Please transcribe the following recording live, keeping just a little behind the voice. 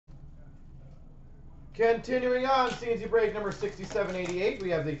Continuing on, CNC break number 6788, we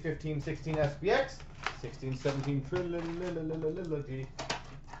have the 1516 SPX, 1617 Trilogy.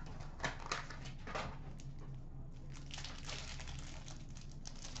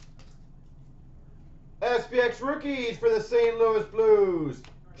 SPX rookies for the St. Louis Blues,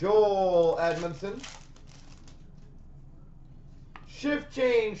 Joel Edmondson. Shift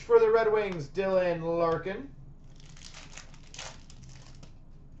change for the Red Wings, Dylan Larkin.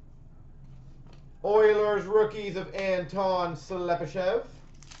 Oilers rookies of Anton Slepyshev.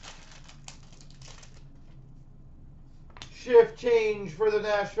 Shift change for the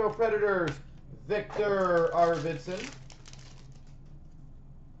Nashville Predators, Victor Arvidsson.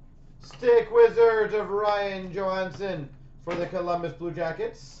 Stick Wizards of Ryan Johansson for the Columbus Blue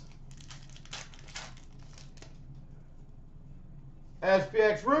Jackets.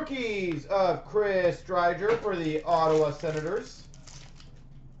 SPX rookies of Chris Driedger for the Ottawa Senators.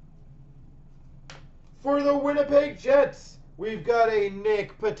 For the Winnipeg Jets, we've got a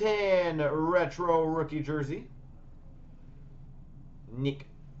Nick Patan retro rookie jersey. Nick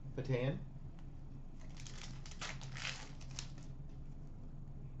Patan.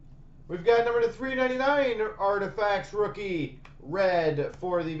 We've got number 399 Artifacts rookie red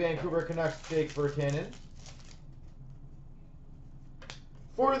for the Vancouver Canucks, Jake Virtanen.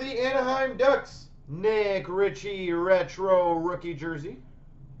 For the Anaheim Ducks, Nick Ritchie retro rookie jersey.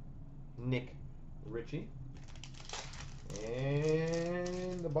 Nick Ritchie.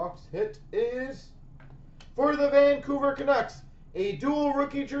 And the box hit is for the Vancouver Canucks, a dual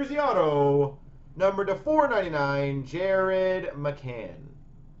rookie jersey auto, number to 499, Jared McCann.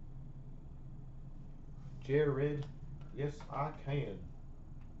 Jared, yes I can.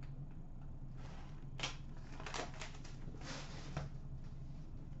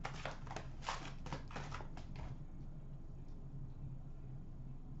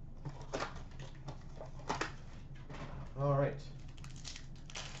 All right.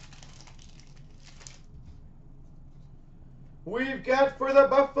 We've got for the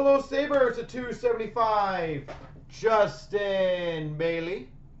Buffalo Sabres a 275, Justin Bailey.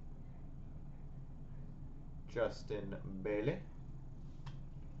 Justin Bailey.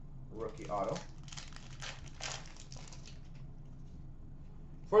 Rookie auto.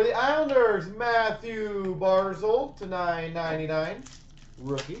 For the Islanders, Matthew Barzal to 999.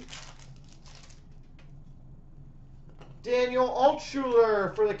 Rookie. Daniel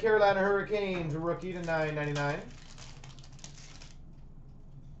Altshuler for the Carolina Hurricanes, rookie to 999.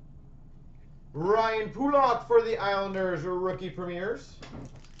 Ryan Pulock for the Islanders, rookie premieres.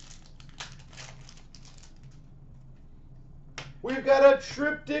 We've got a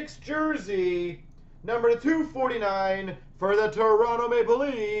Triptychs jersey, number 249 for the Toronto Maple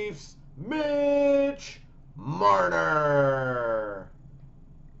Leafs, Mitch Marner.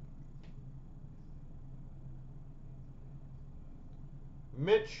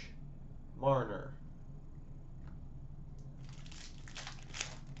 Mitch Marner.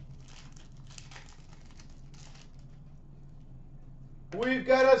 We've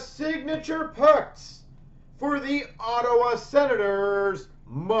got a signature pucks for the Ottawa Senators,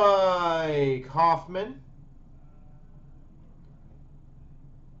 Mike Hoffman.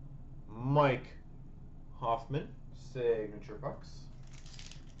 Mike Hoffman, signature pucks.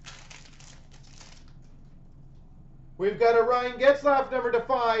 We've got a Ryan Getzlaf number to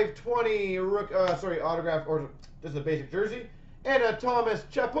 520 autograph, or just a basic jersey, and a Thomas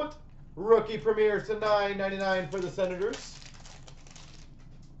Chaput rookie premieres to 999 for the Senators.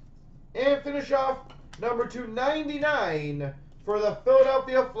 And finish off number 299 for the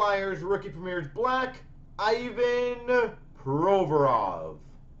Philadelphia Flyers rookie premieres, black Ivan Provorov.